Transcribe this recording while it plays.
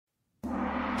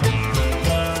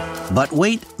But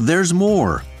wait, there's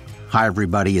more. Hi,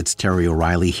 everybody. It's Terry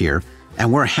O'Reilly here,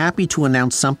 and we're happy to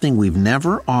announce something we've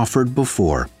never offered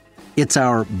before. It's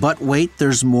our But Wait,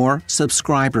 There's More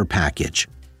subscriber package.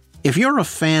 If you're a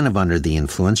fan of Under the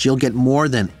Influence, you'll get more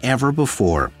than ever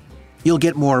before. You'll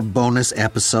get more bonus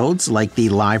episodes like the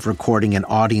live recording and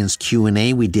audience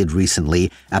Q&A we did recently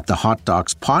at the Hot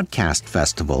Docs Podcast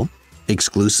Festival,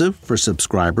 exclusive for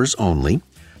subscribers only.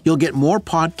 You'll get more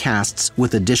podcasts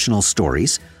with additional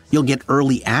stories. You'll get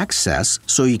early access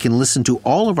so you can listen to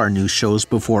all of our new shows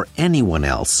before anyone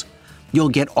else. You'll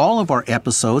get all of our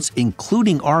episodes,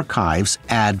 including archives,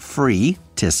 ad-free.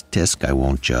 Tisk, tisk, I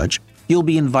won't judge. You'll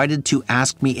be invited to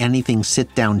Ask Me Anything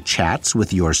sit-down chats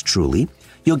with yours truly.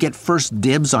 You'll get first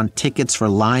dibs on tickets for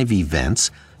live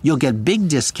events. You'll get big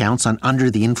discounts on Under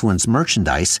the Influence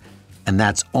merchandise. And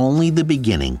that's only the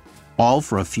beginning, all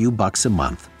for a few bucks a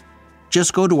month.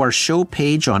 Just go to our show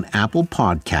page on Apple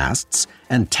Podcasts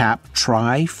and tap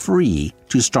Try Free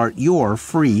to start your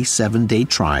free 7-day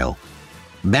trial.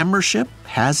 Membership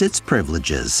has its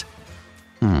privileges.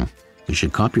 You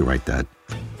should copyright that.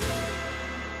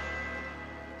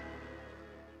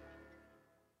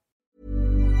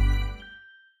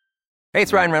 Hey,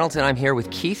 it's Ryan Reynolds, and I'm here with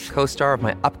Keith, co-star of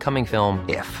my upcoming film,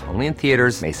 If, only in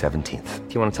theaters May 17th.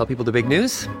 Do you want to tell people the big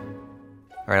news?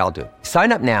 All right, I'll do it.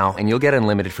 Sign up now and you'll get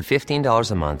unlimited for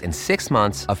 $15 a month and 6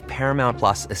 months of Paramount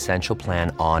Plus Essential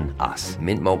Plan on us.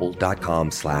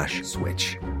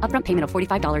 MintMobile.com/switch. Upfront payment of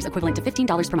 $45 equivalent to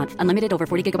 $15 per month. Unlimited over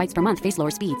 40 gigabytes per month. Face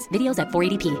lower speeds. Videos at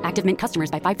 480p. Active Mint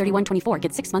customers by 531.24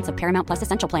 get 6 months of Paramount Plus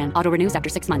Essential Plan. Auto renews after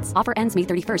 6 months. Offer ends May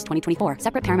 31st, 2024.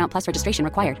 Separate Paramount Plus registration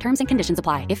required. Terms and conditions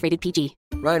apply if rated PG.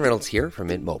 Ryan Reynolds here from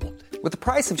Mint Mobile. With the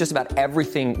price of just about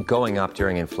everything going up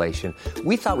during inflation,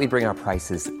 we thought we'd bring our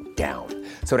prices down.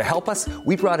 So to help us,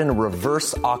 we brought in a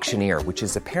reverse auctioneer, which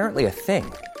is apparently a thing.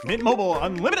 Mint Mobile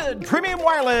Unlimited Premium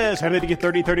Wireless. How to get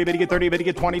 30, 30, bit to get 30, bit to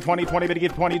get 20, 20, 20, bit to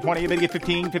get 20, 20, bit to get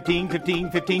 15, 15,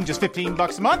 15, 15, just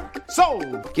 $15 a month?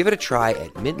 Sold! Give it a try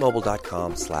at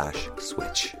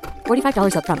mintmobile.com/switch.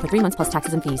 $45 upfront for 3 months plus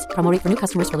taxes and fees. Promo rate for new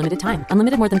customers for limited time.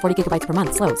 Unlimited more than 40 gigabytes per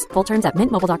month. Slows full terms at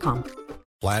mintmobile.com.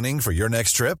 Planning for your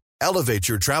next trip? Elevate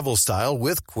your travel style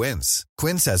with Quince.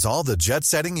 Quince has all the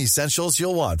jet-setting essentials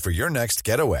you'll want for your next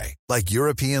getaway, like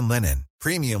European linen,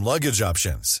 premium luggage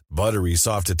options, buttery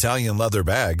soft Italian leather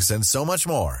bags, and so much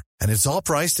more. And it's all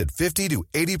priced at 50 to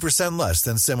 80% less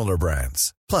than similar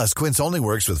brands. Plus, Quince only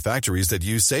works with factories that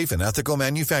use safe and ethical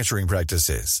manufacturing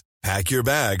practices. Pack your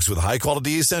bags with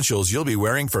high-quality essentials you'll be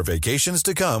wearing for vacations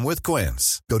to come with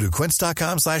Quince. Go to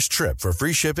quince.com/trip for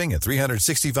free shipping and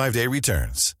 365-day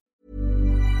returns.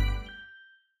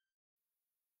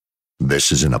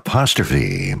 This is an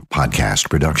Apostrophe podcast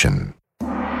production.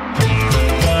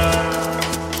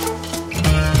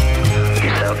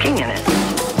 You're soaking in it.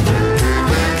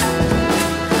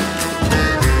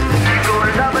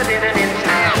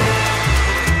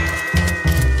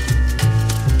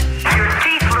 Your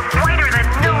teeth look whiter than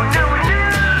new.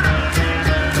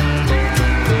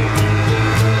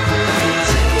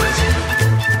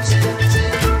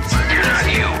 You're not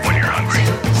you when you're hungry.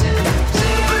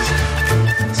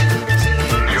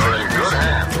 You're in good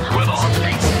hands with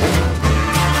Austin.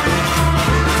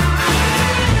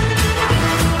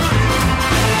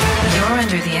 You're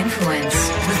Under the Influence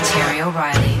with Terry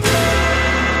O'Reilly.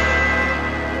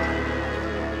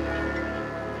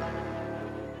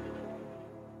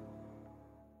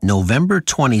 November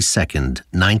 22nd,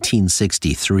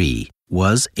 1963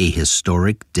 was a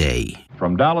historic day.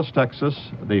 From Dallas, Texas,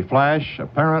 the flash,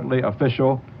 apparently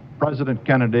official, President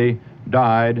Kennedy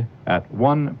died at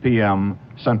 1 p.m.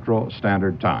 Central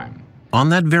Standard Time. On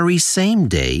that very same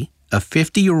day, a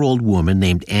 50-year-old woman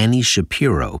named Annie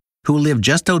Shapiro, who lived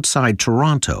just outside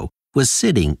Toronto, was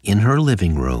sitting in her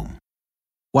living room.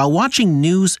 While watching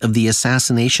news of the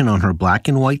assassination on her black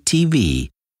and white TV,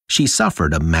 she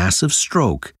suffered a massive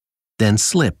stroke, then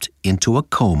slipped into a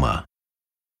coma.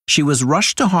 She was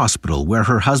rushed to hospital where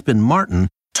her husband Martin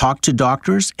talked to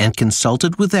doctors and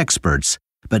consulted with experts,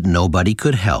 but nobody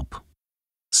could help.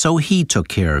 So he took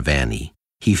care of Annie.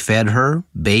 He fed her,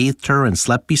 bathed her, and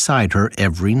slept beside her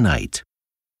every night.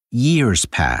 Years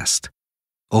passed.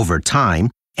 Over time,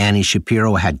 Annie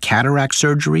Shapiro had cataract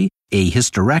surgery, a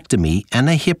hysterectomy, and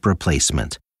a hip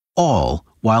replacement, all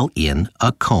while in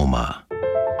a coma.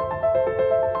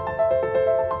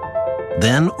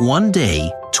 Then one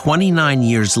day, 29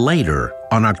 years later,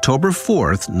 on October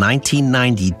 4th,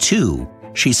 1992,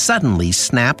 she suddenly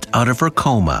snapped out of her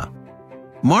coma.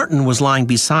 Martin was lying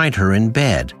beside her in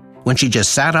bed when she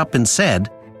just sat up and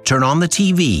said, "Turn on the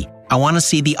TV. I want to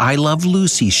see the I Love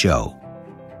Lucy show."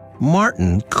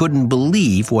 Martin couldn't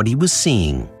believe what he was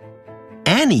seeing.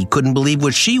 Annie couldn't believe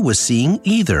what she was seeing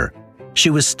either. She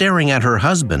was staring at her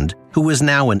husband, who was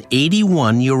now an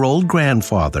 81-year-old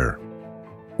grandfather.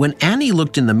 When Annie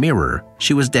looked in the mirror,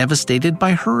 she was devastated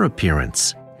by her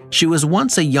appearance. She was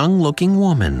once a young-looking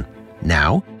woman.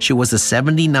 Now, she was a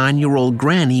 79-year-old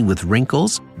granny with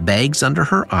wrinkles, bags under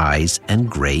her eyes, and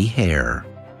gray hair.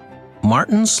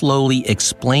 Martin slowly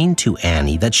explained to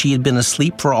Annie that she had been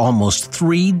asleep for almost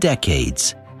 3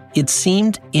 decades. It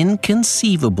seemed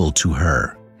inconceivable to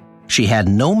her. She had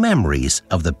no memories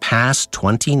of the past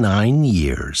 29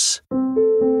 years.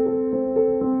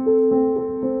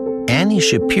 Annie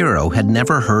Shapiro had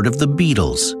never heard of the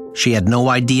Beatles. She had no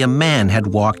idea man had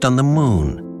walked on the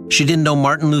moon. She didn't know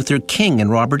Martin Luther King and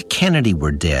Robert Kennedy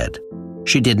were dead.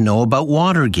 She didn't know about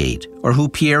Watergate, or who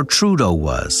Pierre Trudeau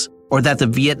was, or that the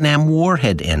Vietnam War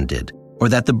had ended, or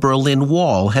that the Berlin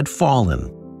Wall had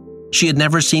fallen. She had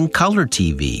never seen color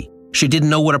TV. She didn't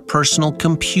know what a personal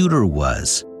computer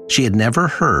was. She had never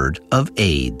heard of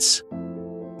AIDS.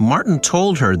 Martin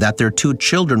told her that their 2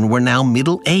 children were now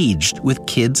middle-aged with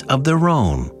kids of their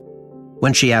own.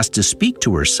 When she asked to speak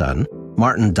to her son,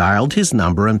 Martin dialed his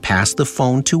number and passed the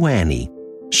phone to Annie.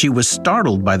 She was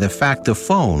startled by the fact the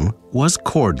phone was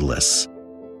cordless.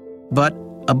 But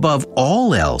above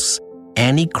all else,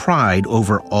 Annie cried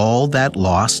over all that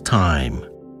lost time.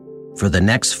 For the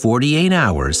next 48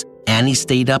 hours, Annie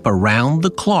stayed up around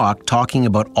the clock talking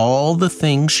about all the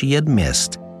things she had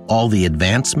missed, all the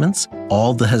advancements,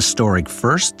 all the historic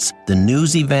firsts, the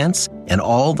news events, and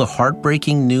all the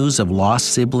heartbreaking news of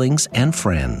lost siblings and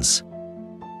friends.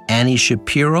 Annie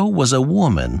Shapiro was a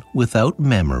woman without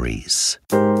memories.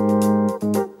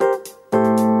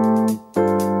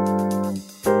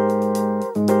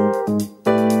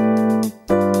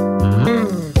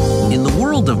 In the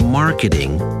world of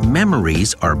marketing,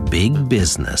 memories are big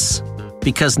business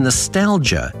because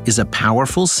nostalgia is a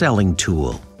powerful selling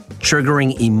tool,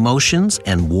 triggering emotions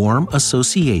and warm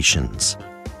associations.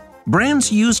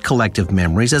 Brands use collective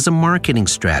memories as a marketing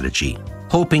strategy,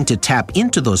 hoping to tap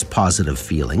into those positive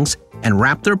feelings and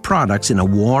wrap their products in a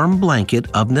warm blanket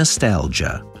of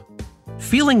nostalgia.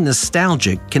 Feeling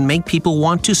nostalgic can make people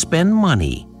want to spend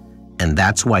money, and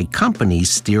that's why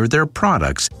companies steer their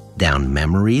products down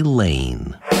memory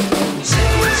lane.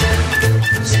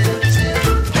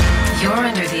 You're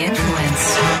under the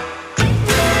influence.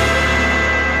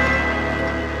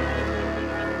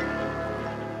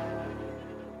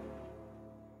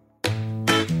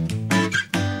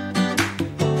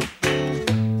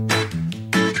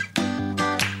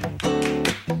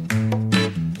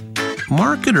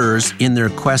 Marketers, in their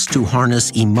quest to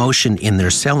harness emotion in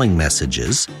their selling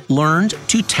messages, learned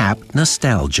to tap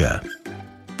nostalgia.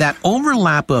 That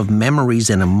overlap of memories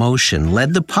and emotion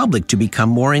led the public to become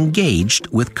more engaged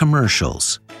with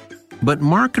commercials. But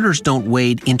marketers don't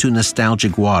wade into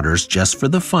nostalgic waters just for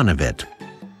the fun of it.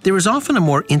 There is often a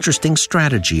more interesting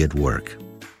strategy at work.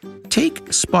 Take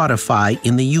Spotify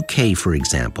in the UK, for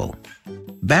example.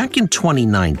 Back in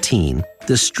 2019,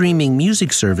 the streaming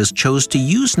music service chose to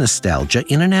use nostalgia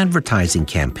in an advertising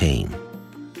campaign.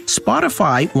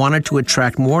 Spotify wanted to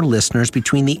attract more listeners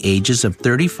between the ages of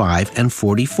 35 and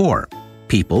 44,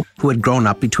 people who had grown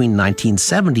up between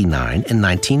 1979 and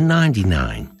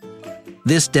 1999.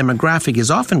 This demographic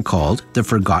is often called the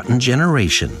forgotten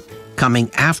generation,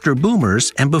 coming after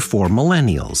boomers and before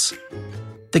millennials.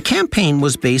 The campaign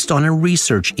was based on a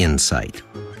research insight.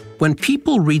 When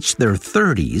people reached their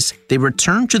 30s, they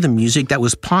returned to the music that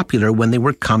was popular when they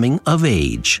were coming of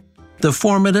age, the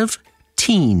formative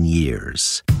teen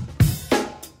years.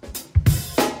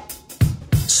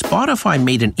 Spotify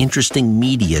made an interesting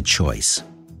media choice.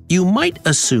 You might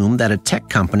assume that a tech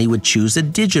company would choose a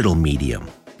digital medium,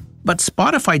 but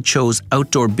Spotify chose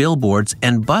outdoor billboards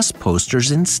and bus posters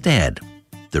instead.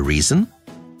 The reason?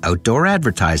 Outdoor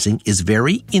advertising is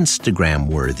very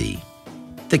Instagram-worthy.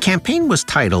 The campaign was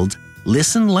titled,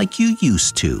 "Listen Like You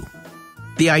Used To."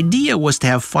 The idea was to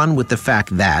have fun with the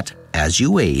fact that, as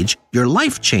you age, your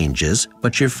life changes,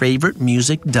 but your favorite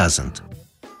music doesn't.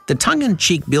 The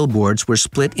tongue-in-cheek billboards were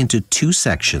split into 2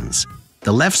 sections.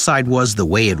 The left side was the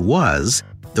way it was,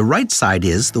 the right side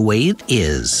is the way it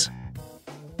is.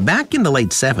 Back in the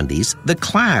late 70s, The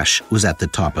Clash was at the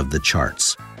top of the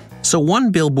charts. So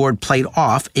one billboard played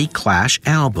off a Clash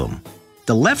album.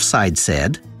 The left side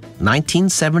said,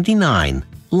 1979,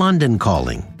 London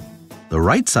Calling. The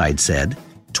right side said,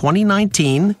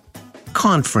 2019,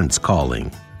 Conference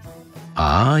Calling.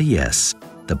 Ah, yes,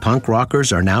 the punk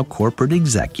rockers are now corporate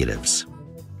executives.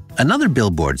 Another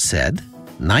billboard said,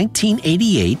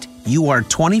 1988, you are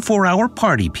 24-hour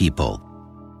party people.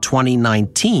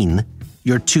 2019,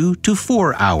 your 2 to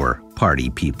 4 hour party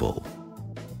people.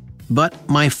 But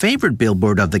my favorite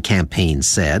billboard of the campaign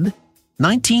said,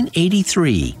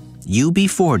 1983,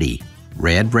 UB40,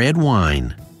 red, red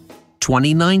wine.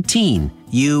 2019,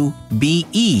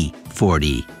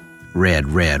 UBE40, red,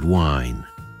 red wine.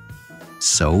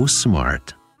 So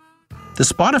smart. The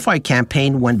Spotify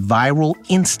campaign went viral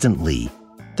instantly.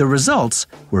 The results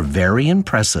were very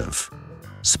impressive.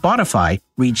 Spotify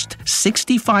reached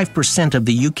 65% of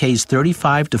the UK's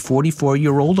 35 to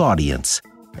 44-year-old audience.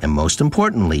 And most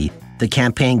importantly, the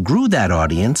campaign grew that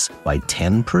audience by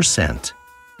 10%,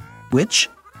 which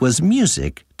was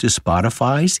music to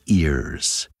Spotify's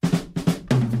ears.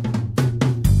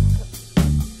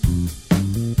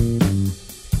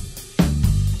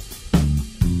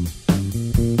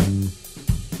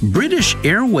 British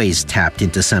Airways tapped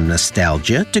into some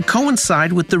nostalgia to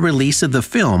coincide with the release of the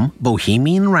film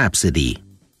Bohemian Rhapsody.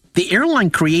 The airline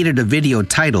created a video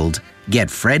titled, Get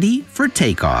Freddie for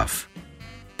Takeoff.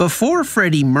 Before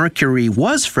Freddie Mercury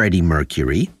was Freddie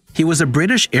Mercury, he was a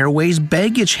British Airways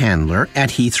baggage handler at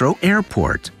Heathrow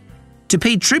Airport. To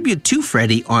pay tribute to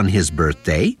Freddie on his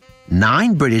birthday,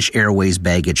 9 British Airways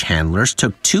baggage handlers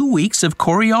took 2 weeks of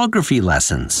choreography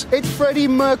lessons. It's Freddie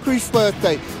Mercury's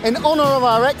birthday. In honor of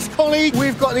our ex-colleague,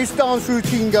 we've got this dance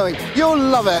routine going. You'll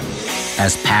love it.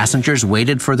 As passengers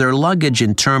waited for their luggage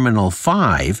in Terminal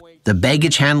 5, the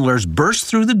baggage handlers burst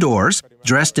through the doors,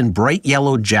 dressed in bright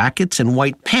yellow jackets and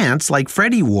white pants like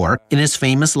Freddie wore in his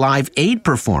famous Live Aid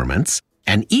performance,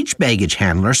 and each baggage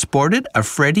handler sported a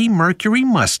Freddie Mercury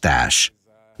mustache.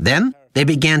 Then, they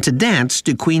began to dance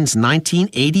to Queen's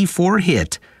 1984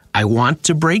 hit, I Want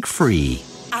to Break Free.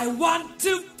 I want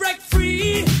to break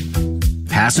free.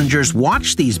 Passengers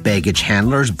watched these baggage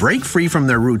handlers break free from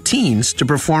their routines to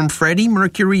perform Freddie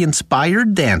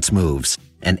Mercury-inspired dance moves,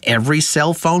 and every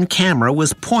cell phone camera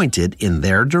was pointed in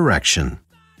their direction.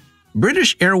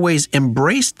 British Airways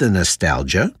embraced the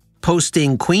nostalgia,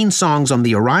 posting Queen songs on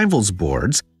the arrivals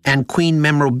boards, and Queen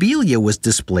memorabilia was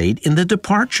displayed in the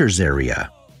departures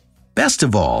area. Best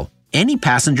of all, any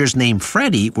passengers named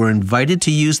Freddie were invited to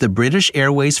use the British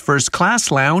Airways first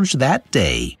class lounge that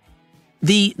day.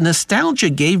 The nostalgia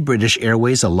gave British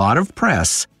Airways a lot of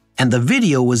press, and the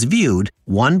video was viewed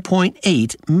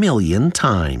 1.8 million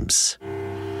times.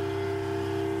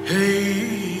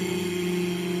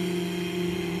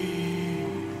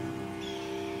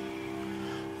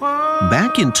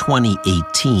 Back in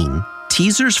 2018,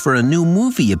 teasers for a new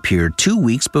movie appeared 2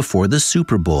 weeks before the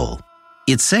Super Bowl.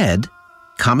 It said,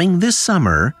 coming this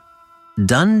summer,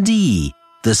 Dundee,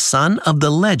 the son of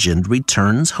the legend,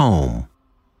 returns home.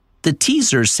 The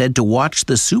teaser said to watch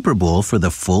the Super Bowl for the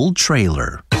full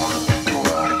trailer.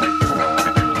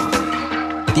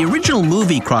 The original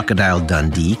movie Crocodile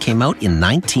Dundee came out in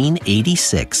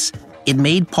 1986. It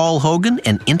made Paul Hogan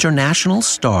an international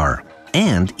star,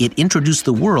 and it introduced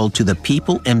the world to the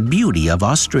people and beauty of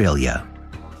Australia.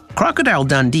 Crocodile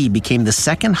Dundee became the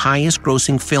second highest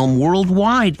grossing film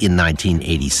worldwide in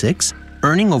 1986,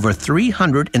 earning over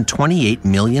 $328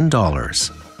 million.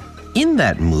 In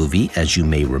that movie, as you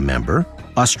may remember,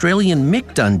 Australian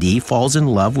Mick Dundee falls in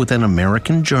love with an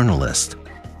American journalist.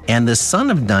 And the son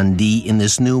of Dundee in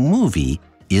this new movie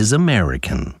is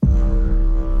American.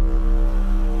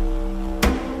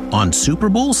 On Super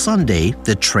Bowl Sunday,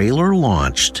 the trailer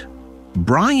launched.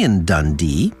 Brian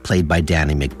Dundee, played by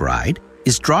Danny McBride,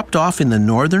 is dropped off in the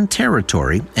Northern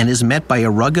Territory and is met by a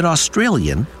rugged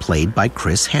Australian played by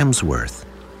Chris Hemsworth.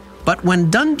 But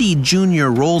when Dundee Jr.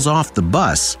 rolls off the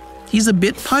bus, he's a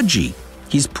bit pudgy.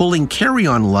 He's pulling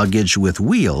carry-on luggage with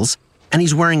wheels, and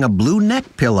he's wearing a blue neck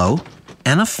pillow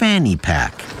and a fanny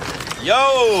pack.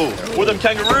 Yo, where them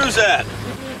kangaroos at?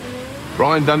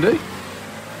 Brian Dundee?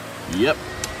 Yep.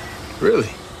 Really?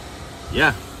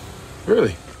 Yeah.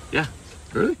 Really? Yeah.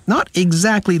 Really? Not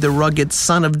exactly the rugged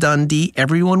son of Dundee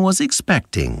everyone was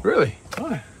expecting. Really?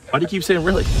 Why do you keep saying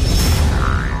really?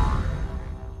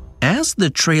 As the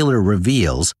trailer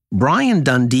reveals, Brian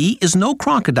Dundee is no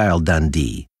Crocodile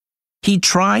Dundee. He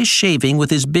tries shaving with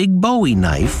his big Bowie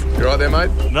knife. You all right there,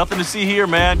 mate? Nothing to see here,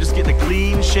 man. Just getting a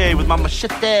clean shave with my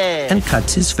machete. And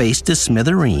cuts his face to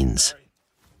smithereens.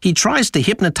 He tries to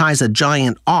hypnotize a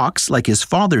giant ox like his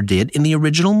father did in the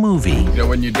original movie. You know,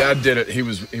 when your dad did it, he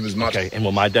was much... Okay, and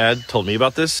when my dad told me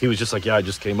about this, he was just like, yeah, I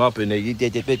just came up and he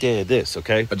did this,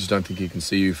 okay? I just don't think he can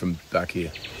see you from back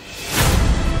here.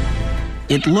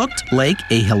 It looked like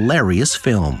a hilarious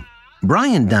film.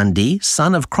 Brian Dundee,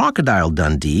 son of Crocodile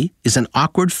Dundee, is an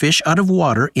awkward fish out of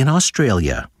water in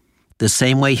Australia, the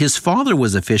same way his father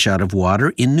was a fish out of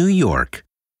water in New York.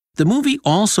 The movie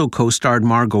also co-starred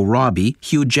Margot Robbie,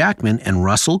 Hugh Jackman, and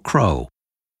Russell Crowe.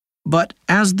 But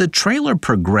as the trailer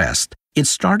progressed, it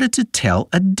started to tell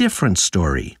a different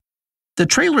story. The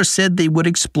trailer said they would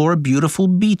explore beautiful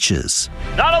beaches.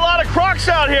 Not a lot of crocs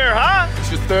out here, huh? It's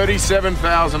just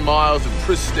 37,000 miles of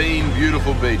pristine,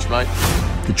 beautiful beach, mate.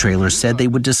 The trailer said they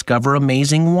would discover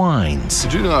amazing wines.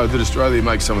 Did you know that Australia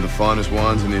makes some of the finest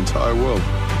wines in the entire world?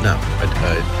 No,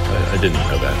 I didn't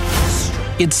know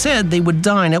that. It said they would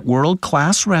dine at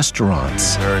world-class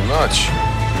restaurants. Very much.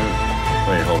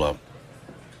 Wait, hold up.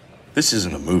 This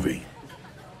isn't a movie.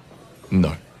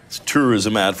 No. It's a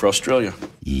tourism ad for Australia.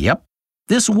 Yep.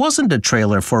 This wasn't a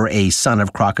trailer for a Son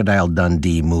of Crocodile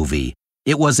Dundee movie.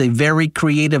 It was a very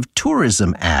creative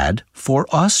tourism ad for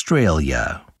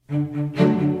Australia.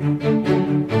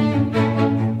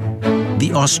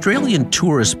 The Australian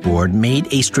Tourist Board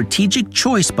made a strategic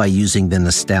choice by using the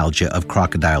nostalgia of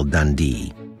Crocodile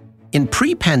Dundee. In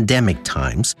pre-pandemic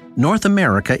times, North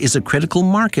America is a critical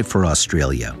market for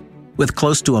Australia, with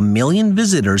close to 1 million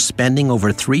visitors spending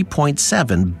over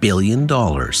 $3.7 billion.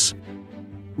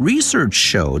 Research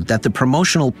showed that the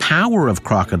promotional power of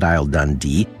Crocodile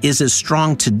Dundee is as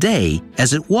strong today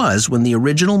as it was when the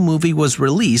original movie was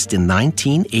released in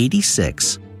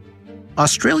 1986.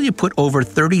 Australia put over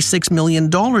 $36 million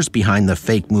behind the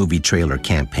fake movie trailer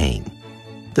campaign.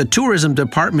 The tourism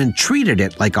department treated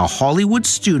it like a Hollywood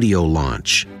studio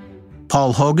launch.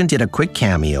 Paul Hogan did a quick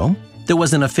cameo. There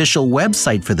was an official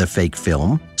website for the fake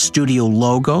film, studio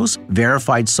logos,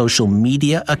 verified social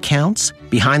media accounts,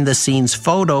 behind-the-scenes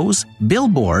photos,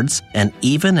 billboards, and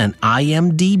even an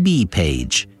IMDb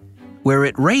page, where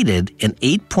it rated an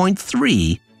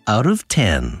 8.3 out of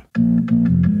 10.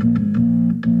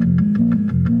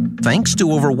 Thanks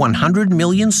to over 100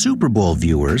 million Super Bowl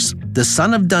viewers, The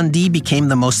Son of Dundee became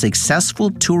the most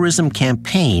successful tourism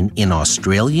campaign in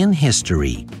Australian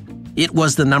history. It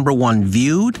was the #1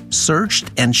 viewed,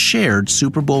 searched, and shared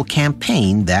Super Bowl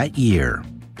campaign that year.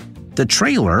 The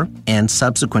trailer and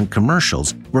subsequent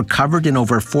commercials were covered in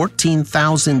over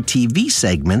 14,000 TV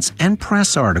segments and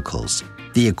press articles,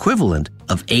 the equivalent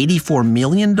of $84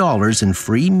 million in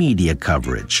free media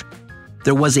coverage.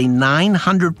 There was a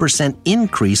 900%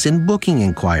 increase in booking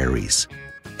inquiries,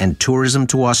 and tourism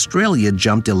to Australia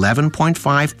jumped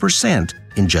 11.5%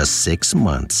 in just 6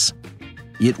 months.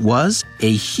 It was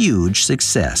a huge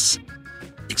success.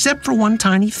 Except for one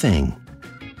tiny thing.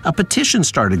 A petition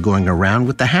started going around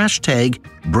with the hashtag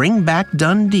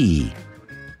 #BringBackDundee.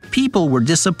 People were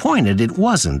disappointed it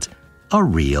wasn't a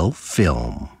real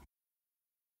film.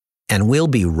 And we'll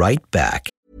be right back.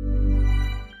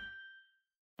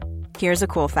 Here's a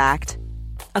cool fact.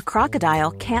 A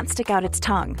crocodile can't stick out its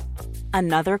tongue.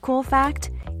 Another cool fact,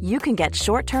 you can get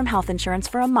short-term health insurance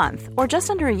for a month or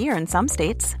just under a year in some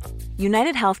states.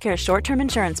 United Healthcare short-term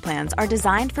insurance plans are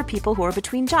designed for people who are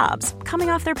between jobs,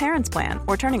 coming off their parents' plan,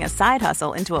 or turning a side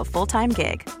hustle into a full-time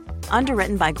gig.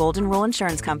 Underwritten by Golden Rule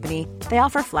Insurance Company, they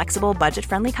offer flexible,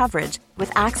 budget-friendly coverage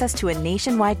with access to a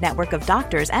nationwide network of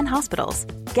doctors and hospitals.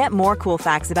 Get more cool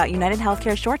facts about United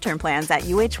Healthcare short-term plans at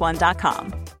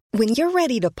uh1.com. When you're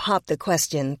ready to pop the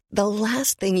question, the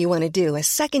last thing you want to do is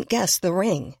second-guess the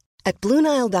ring. At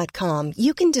BlueNile.com,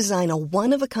 you can design a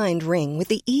one-of-a-kind ring with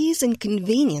the ease and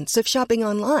convenience of shopping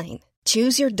online.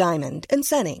 Choose your diamond and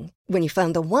setting. When you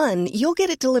find the one, you'll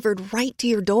get it delivered right to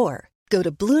your door. Go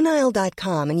to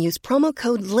BlueNile.com and use promo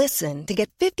code LISTEN to get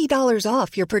 $50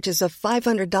 off your purchase of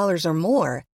 $500 or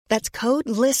more. That's code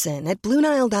LISTEN at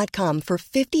BlueNile.com for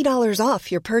 $50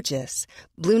 off your purchase.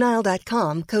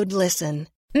 BlueNile.com, code LISTEN.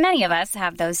 Many of us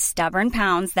have those stubborn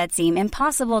pounds that seem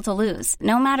impossible to lose,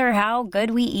 no matter how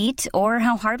good we eat or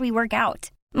how hard we work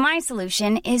out. My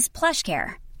solution is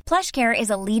PlushCare. PlushCare is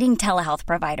a leading telehealth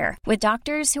provider with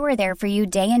doctors who are there for you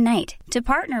day and night to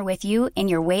partner with you in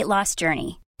your weight loss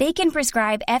journey. They can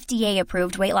prescribe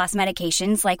FDA-approved weight loss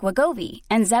medications like Wegovy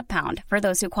and Zepbound for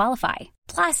those who qualify.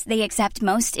 Plus, they accept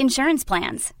most insurance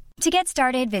plans. To get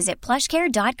started, visit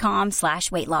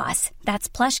plushcare.com/weightloss. That's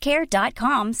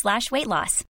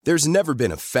plushcare.com/weightloss. There's never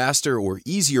been a faster or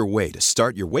easier way to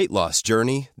start your weight loss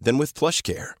journey than with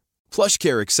PlushCare.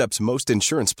 PlushCare accepts most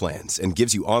insurance plans and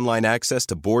gives you online access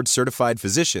to board-certified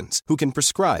physicians who can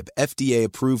prescribe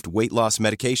FDA-approved weight loss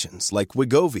medications like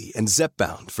Wegovy and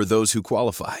Zepbound for those who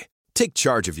qualify. Take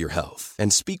charge of your health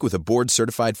and speak with a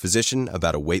board-certified physician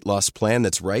about a weight loss plan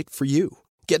that's right for you.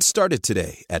 Get started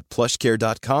today at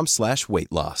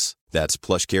plushcare.com/weightloss. That's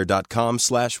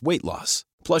plushcare.com/weightloss.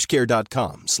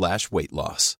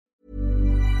 plushcare.com/weightloss.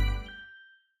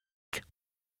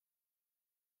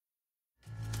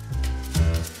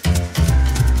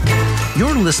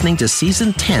 You're listening to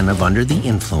Season 10 of Under the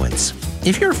Influence.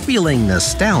 If you're feeling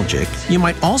nostalgic, you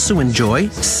might also enjoy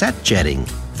set jetting,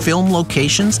 film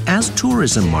locations as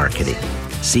tourism marketing.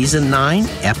 Season 9,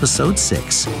 Episode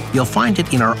 6. You'll find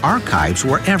it in our archives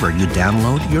wherever you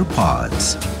download your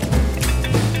pods.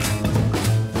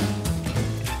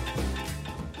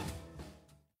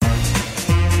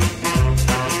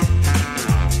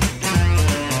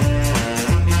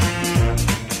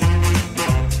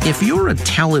 If you're a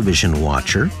television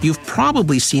watcher, you've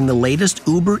probably seen the latest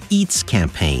Uber Eats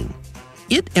campaign.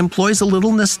 It employs a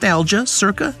little nostalgia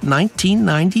circa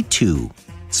 1992.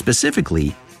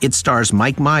 Specifically, it stars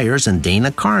Mike Myers and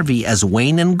Dana Carvey as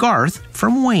Wayne and Garth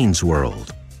from Wayne's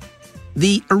World.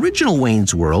 The original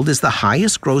Wayne's World is the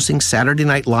highest-grossing Saturday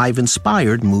Night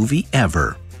Live-inspired movie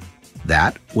ever.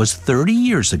 That was 30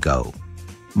 years ago.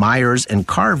 Myers and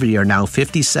Carvey are now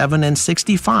 57 and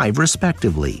 65,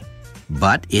 respectively.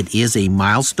 But it is a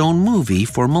milestone movie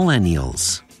for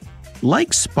millennials.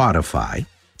 Like Spotify,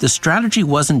 the strategy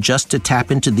wasn't just to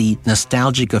tap into the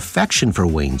nostalgic affection for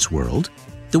Wayne's World.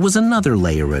 There was another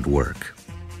layer at work.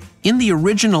 In the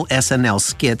original SNL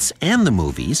skits and the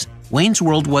movies, Wayne's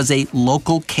World was a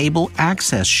local cable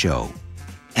access show.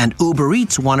 And Uber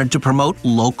Eats wanted to promote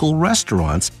local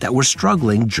restaurants that were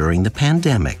struggling during the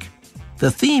pandemic.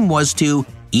 The theme was to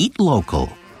eat local.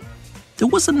 There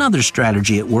was another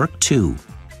strategy at work, too.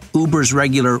 Uber's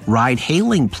regular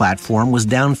ride-hailing platform was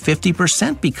down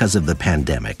 50% because of the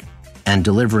pandemic, and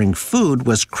delivering food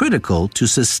was critical to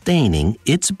sustaining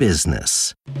its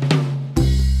business.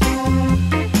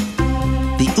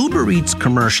 The Uber Eats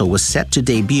commercial was set to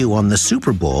debut on the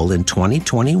Super Bowl in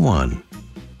 2021.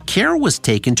 Care was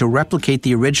taken to replicate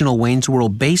the original Wayne's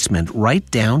World basement right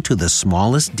down to the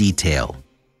smallest detail.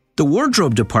 The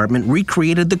wardrobe department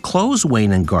recreated the clothes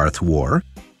Wayne and Garth wore,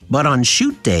 but on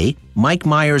shoot day, Mike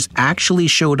Myers actually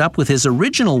showed up with his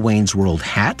original Wayne's World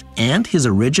hat and his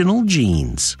original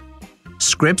jeans.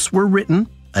 Scripts were written,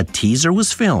 a teaser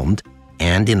was filmed,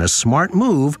 and in a smart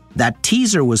move, that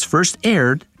teaser was first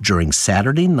aired during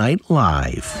Saturday Night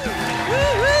Live.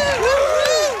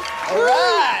 All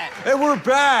right! And we're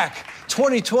back!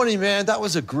 2020, man, that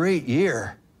was a great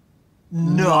year.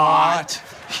 Not.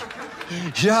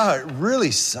 Yeah, it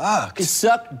really sucks. It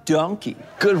sucked donkey.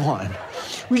 Good one.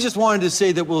 We just wanted to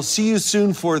say that we'll see you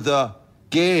soon for the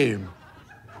game,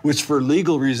 which for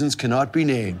legal reasons cannot be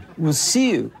named. We'll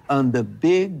see you on the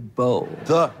big bowl.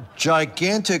 The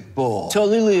gigantic bowl.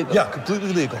 Totally legal. Yeah,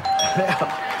 completely legal.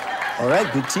 All right,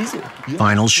 good teaser. Yeah.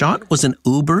 Final shot was an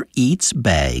Uber Eats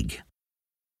bag.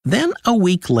 Then a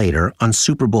week later, on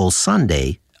Super Bowl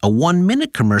Sunday, a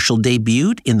 1-minute commercial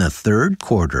debuted in the third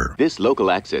quarter. This local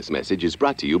access message is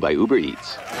brought to you by Uber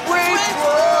Eats. Wayne's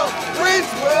World!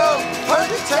 Wayne's World!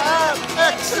 Party time!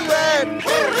 Excellent!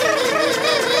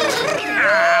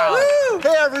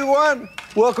 Hey, everyone!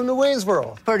 Welcome to Wayne's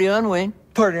World. Party on, Wayne.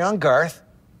 Party on, Garth.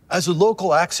 As a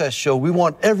local access show, we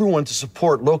want everyone to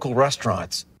support local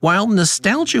restaurants. While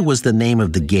nostalgia was the name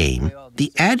of the game,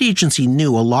 the ad agency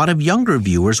knew a lot of younger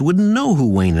viewers wouldn't know who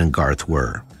Wayne and Garth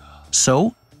were.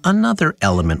 So, another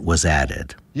element was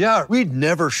added. Yeah, we'd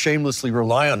never shamelessly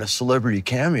rely on a celebrity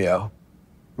cameo.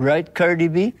 Right, Cardi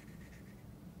B?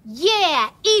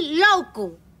 Yeah, eat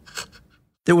local.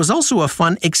 There was also a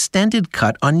fun extended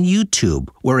cut on YouTube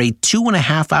where a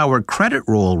 2.5-hour credit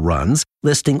roll runs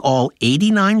listing all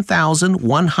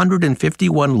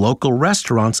 89,151 local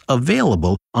restaurants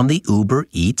available on the Uber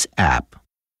Eats app.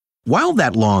 While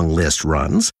that long list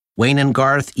runs, Wayne and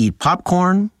Garth eat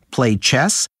popcorn, play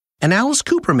chess, and Alice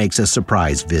Cooper makes a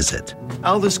surprise visit.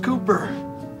 Alice Cooper.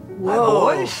 Whoa.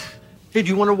 Hi, boys. Hey, do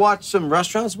you want to watch some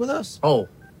restaurants with us? Oh,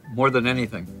 more than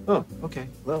anything. Oh, okay.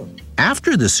 Well.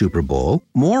 After the Super Bowl,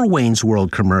 more Wayne's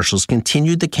World commercials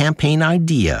continued the campaign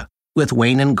idea, with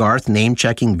Wayne and Garth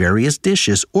name-checking various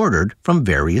dishes ordered from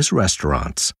various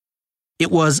restaurants. It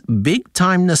was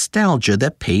big-time nostalgia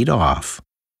that paid off.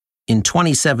 In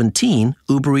 2017,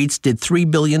 Uber Eats did $3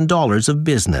 billion of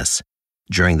business.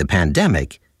 During the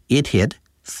pandemic, it hit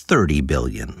 $30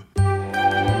 billion.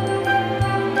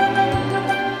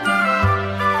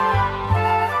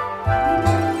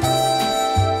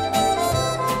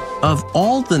 Of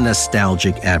all the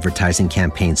nostalgic advertising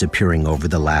campaigns appearing over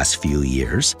the last few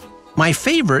years, my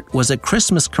favorite was a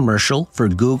Christmas commercial for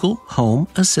Google Home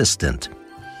Assistant.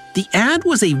 The ad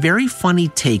was a very funny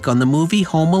take on the movie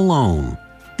Home Alone.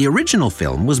 The original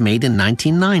film was made in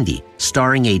 1990,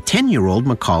 starring a 10-year-old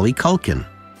Macaulay Culkin.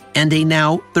 And a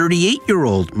now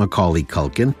 38-year-old Macaulay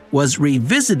Culkin was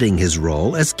revisiting his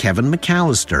role as Kevin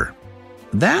McAllister.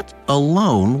 That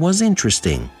alone was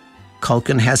interesting.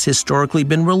 Culkin has historically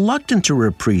been reluctant to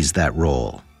reprise that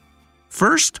role.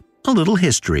 First, a little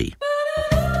history.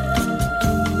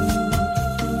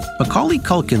 Macaulay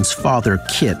Culkin's father,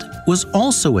 Kit, was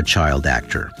also a child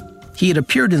actor. He had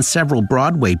appeared in several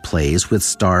Broadway plays with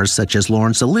stars such as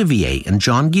Laurence Olivier and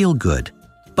John Gielgud,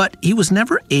 but he was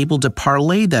never able to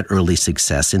parlay that early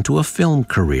success into a film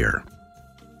career.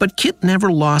 But Kit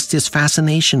never lost his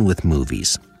fascination with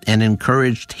movies and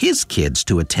encouraged his kids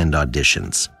to attend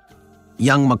auditions.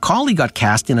 Young Macaulay got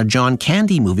cast in a John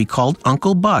Candy movie called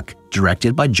Uncle Buck,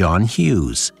 directed by John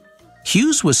Hughes.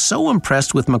 Hughes was so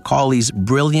impressed with Macaulay's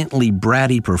brilliantly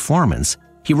bratty performance,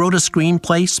 he wrote a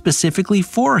screenplay specifically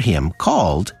for him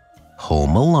called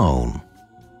Home Alone.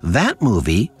 That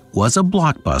movie was a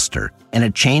blockbuster, and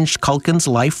it changed Culkin's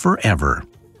life forever.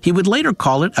 He would later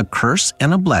call it a curse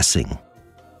and a blessing.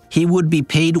 He would be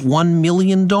paid $1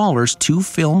 million 2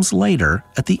 films later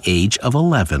at the age of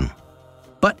 11.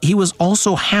 But he was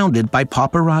also hounded by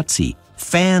paparazzi.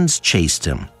 Fans chased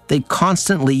him. They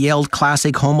constantly yelled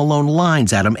classic Home Alone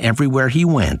lines at him everywhere he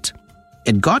went.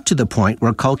 It got to the point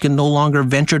where Culkin no longer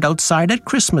ventured outside at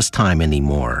Christmas time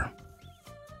anymore.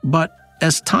 But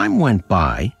as time went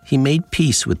by, he made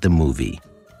peace with the movie.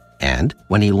 And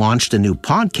when he launched a new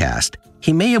podcast,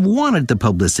 he may have wanted the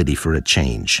publicity for a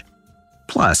change.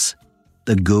 Plus,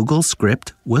 the Google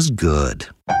script was good.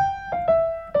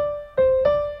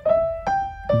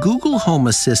 Google Home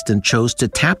Assistant chose to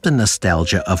tap the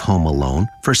nostalgia of Home Alone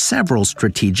for several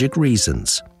strategic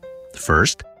reasons.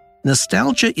 First,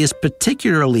 nostalgia is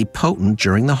particularly potent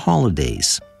during the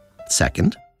holidays.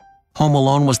 Second, Home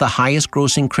Alone was the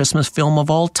highest-grossing Christmas film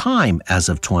of all time as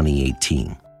of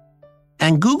 2018.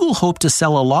 And Google hoped to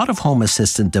sell a lot of Home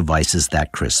Assistant devices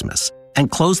that Christmas and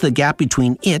close the gap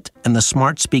between it and the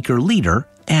smart speaker leader,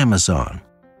 Amazon.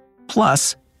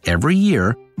 Plus, every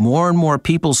year, more and more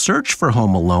people search for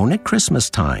Home Alone at Christmas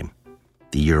time.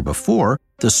 The year before,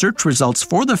 the search results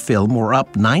for the film were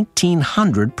up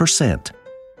 1,900%.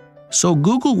 So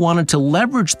Google wanted to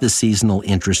leverage the seasonal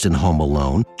interest in Home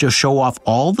Alone to show off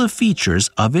all the features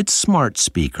of its smart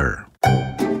speaker.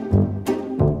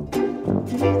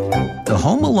 The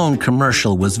Home Alone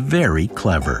commercial was very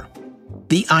clever.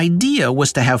 The idea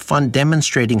was to have fun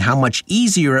demonstrating how much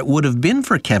easier it would have been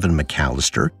for Kevin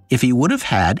McAllister if he would have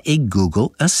had a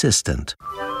Google Assistant.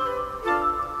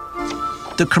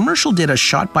 The commercial did a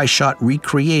shot-by-shot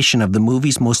recreation of the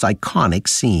movie's most iconic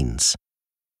scenes.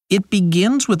 It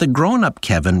begins with a grown-up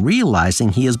Kevin realizing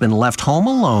he has been left home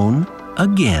alone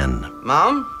again.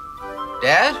 Mom?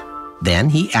 Dad? Then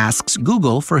he asks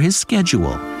Google for his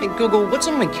schedule. Hey, Google, what's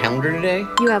on my calendar today?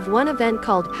 You have one event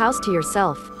called House to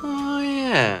Yourself. Oh,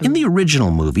 yeah. In the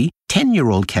original movie,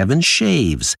 10-year-old Kevin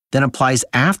shaves, then applies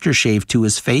aftershave to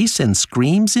his face and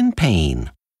screams in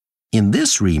pain. In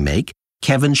this remake,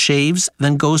 Kevin shaves,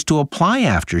 then goes to apply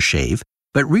aftershave,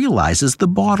 but realizes the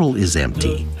bottle is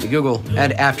empty. Hey, Google,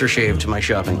 add aftershave to my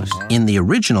shopping list. In the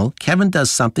original, Kevin does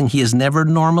something he is never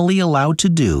normally allowed to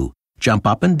do, jump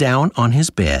up and down on his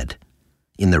bed.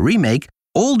 In the remake,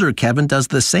 older Kevin does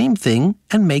the same thing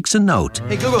and makes a note.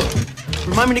 Hey, Google,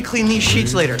 remind me to clean these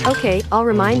sheets later. Okay, I'll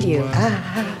remind you.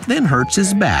 Then hurts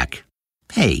his back.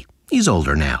 Hey, he's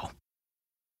older now.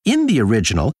 In the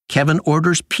original, Kevin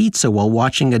orders pizza while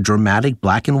watching a dramatic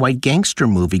black and white gangster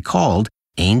movie called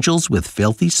Angels with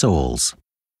Filthy Souls.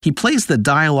 He plays the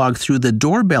dialogue through the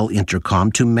doorbell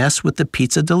intercom to mess with the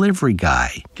pizza delivery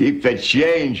guy. Keep the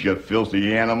change, you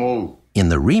filthy animal. In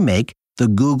the remake, the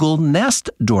Google Nest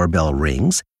doorbell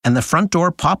rings and the front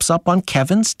door pops up on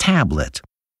Kevin's tablet.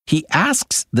 He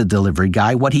asks the delivery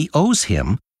guy what he owes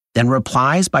him, then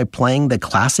replies by playing the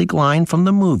classic line from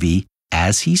the movie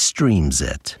as he streams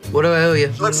it. What do I owe you?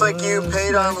 Looks like you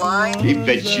paid online. Keep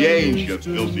the change, you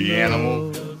filthy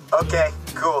animal. Okay,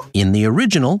 cool. In the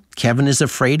original, Kevin is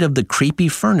afraid of the creepy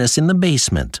furnace in the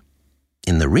basement.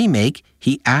 In the remake,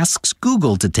 he asks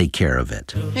Google to take care of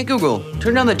it. Hey, Google,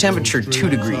 turn down the temperature 2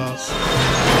 degrees.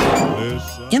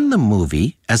 In the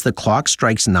movie, as the clock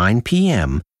strikes 9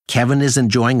 p.m., Kevin is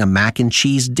enjoying a mac and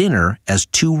cheese dinner as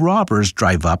 2 robbers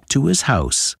drive up to his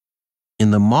house.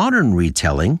 In the modern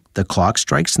retelling, the clock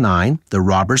strikes 9, the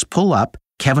robbers pull up,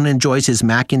 Kevin enjoys his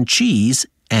mac and cheese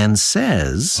and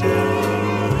says,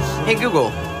 Hey,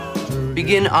 Google,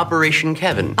 begin Operation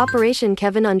Kevin. Operation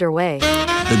Kevin underway.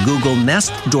 The Google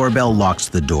Nest doorbell locks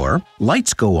the door,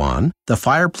 lights go on, the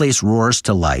fireplace roars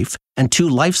to life, and 2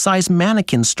 life-size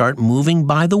mannequins start moving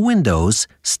by the windows,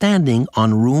 standing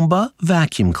on Roomba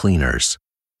vacuum cleaners,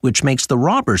 which makes the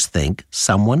robbers think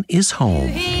someone is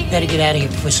home. Better get out of here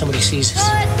before somebody sees us.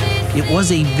 It was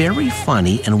a very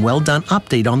funny and well-done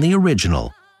update on the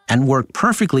original, and worked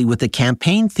perfectly with the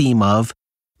campaign theme of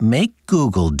Make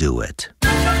Google Do It.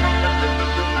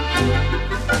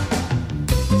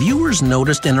 Viewers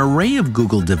noticed an array of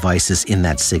Google devices in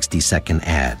that 60-second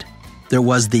ad. There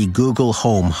was the Google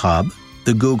Home Hub,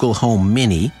 the Google Home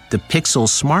Mini, the Pixel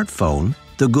smartphone,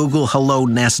 the Google Hello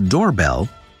Nest doorbell,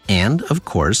 and, of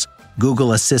course,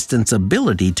 Google Assistant's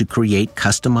ability to create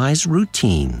customized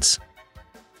routines.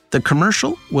 The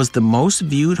commercial was the most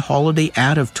viewed holiday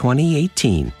ad of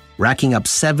 2018, racking up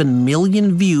 7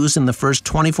 million views in the first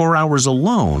 24 hours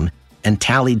alone and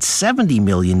tallied 70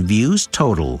 million views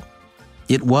total.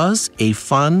 It was a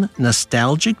fun,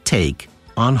 nostalgic take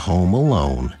on Home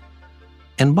Alone.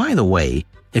 And by the way,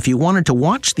 if you wanted to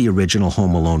watch the original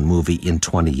Home Alone movie in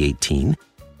 2018,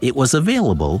 it was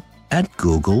available at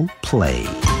Google Play.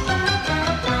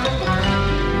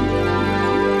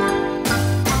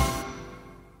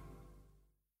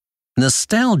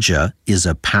 Nostalgia is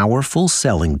a powerful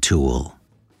selling tool.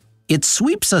 It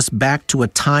sweeps us back to a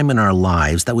time in our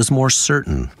lives that was more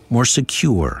certain, more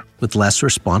secure, with less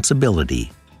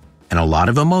responsibility. And a lot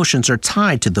of emotions are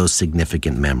tied to those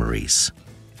significant memories.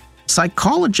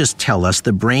 Psychologists tell us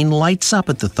the brain lights up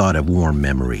at the thought of warm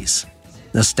memories.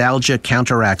 Nostalgia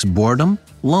counteracts boredom,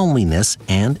 loneliness,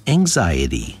 and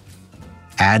anxiety.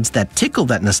 Ads that tickle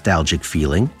that nostalgic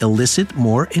feeling elicit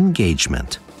more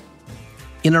engagement.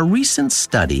 In a recent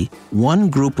study, one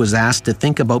group was asked to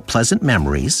think about pleasant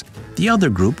memories, the other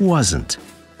group wasn't.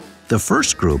 The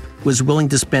first group was willing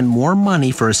to spend more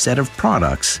money for a set of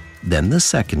products than the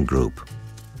second group.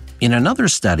 In another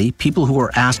study, people who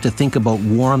were asked to think about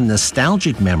warm,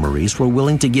 nostalgic memories were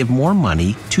willing to give more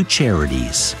money to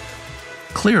charities.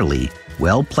 Clearly,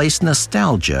 well-placed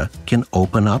nostalgia can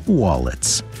open up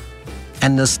wallets.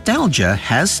 And nostalgia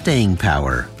has staying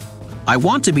power. I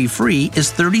Want to Be Free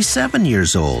is 37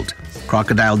 years old.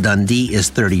 Crocodile Dundee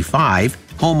is 35,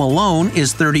 Home Alone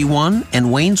is 31,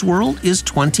 and Wayne's World is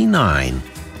 29.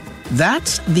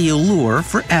 That's the allure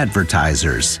for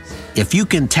advertisers. If you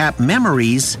can tap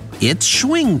memories, it's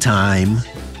swing time.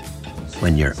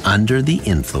 When you're under the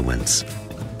influence.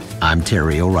 I'm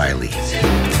Terry O'Reilly.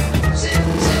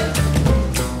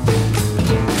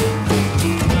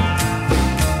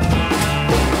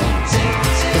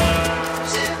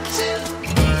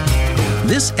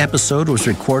 This episode was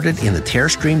recorded in the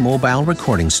Terrestream Mobile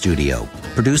Recording Studio.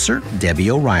 Producer,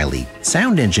 Debbie O'Reilly.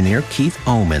 Sound engineer, Keith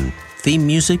Oman. Theme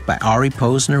music by Ari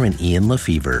Posner and Ian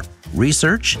Lefevre.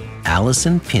 Research,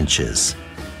 Allison Pinches.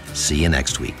 See you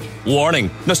next week. Warning,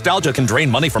 nostalgia can drain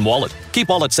money from wallet. Keep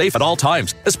wallet safe at all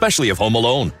times, especially if home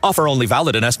alone. Offer only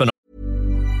valid in Espanola.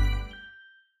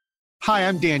 Hi,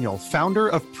 I'm Daniel, founder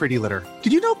of Pretty Litter.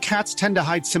 Did you know cats tend to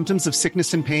hide symptoms of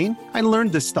sickness and pain? I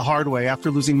learned this the hard way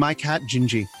after losing my cat,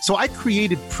 Gingy. So I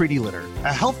created Pretty Litter,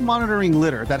 a health monitoring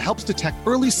litter that helps detect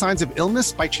early signs of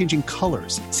illness by changing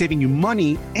colors, saving you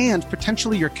money and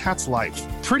potentially your cat's life.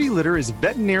 Pretty Litter is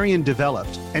veterinarian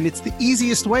developed, and it's the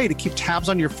easiest way to keep tabs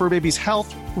on your fur baby's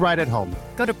health right at home.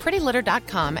 Go to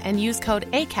prettylitter.com and use code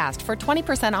ACAST for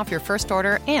 20% off your first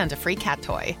order and a free cat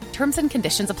toy. Terms and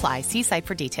conditions apply. See site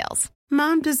for details.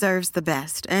 Mom deserves the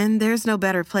best, and there's no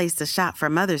better place to shop for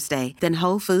Mother's Day than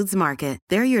Whole Foods Market.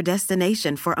 They're your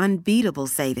destination for unbeatable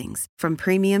savings, from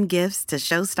premium gifts to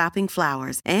show-stopping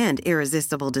flowers and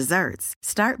irresistible desserts.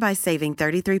 Start by saving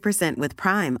 33% with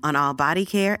Prime on all body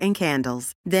care and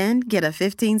candles. Then get a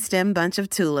 15-stem bunch of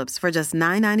tulips for just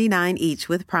 $9.99 each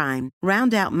with Prime.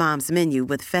 Round out Mom's menu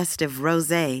with festive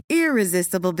rosé,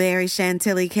 irresistible berry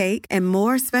chantilly cake, and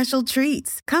more special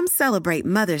treats. Come celebrate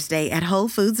Mother's Day at Whole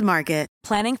Foods Market.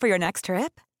 Planning for your next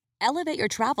trip? Elevate your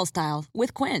travel style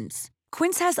with Quince.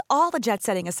 Quince has all the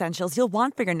jet-setting essentials you'll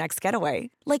want for your next getaway,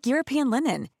 like European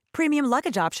linen, premium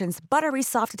luggage options, buttery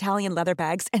soft Italian leather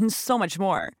bags, and so much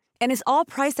more. And is all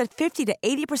priced at 50 to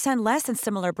 80% less than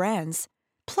similar brands.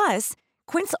 Plus,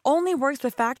 Quince only works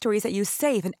with factories that use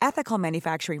safe and ethical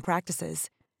manufacturing practices.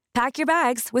 Pack your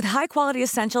bags with high-quality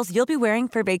essentials you'll be wearing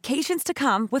for vacations to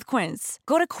come with Quince.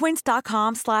 Go to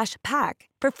quince.com/pack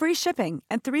for free shipping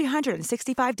and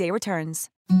 365-day returns.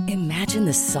 Imagine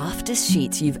the softest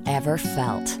sheets you've ever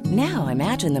felt. Now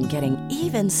imagine them getting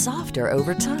even softer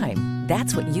over time.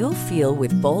 That's what you'll feel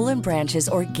with Boll & Branch's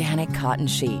organic cotton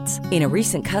sheets. In a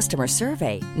recent customer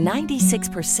survey,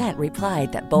 96%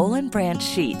 replied that Boll & Branch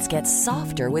sheets get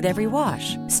softer with every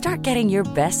wash. Start getting your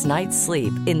best night's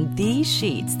sleep in these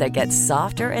sheets that get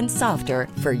softer and softer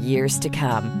for years to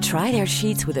come. Try their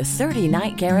sheets with a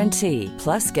 30-night guarantee.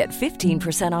 Plus, get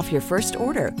 15% off your first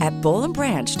order at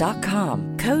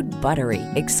bollandbranch.com. Code BUTTERY.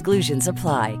 Exclusions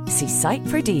apply. See site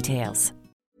for details.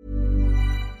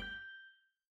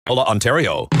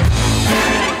 Ontario.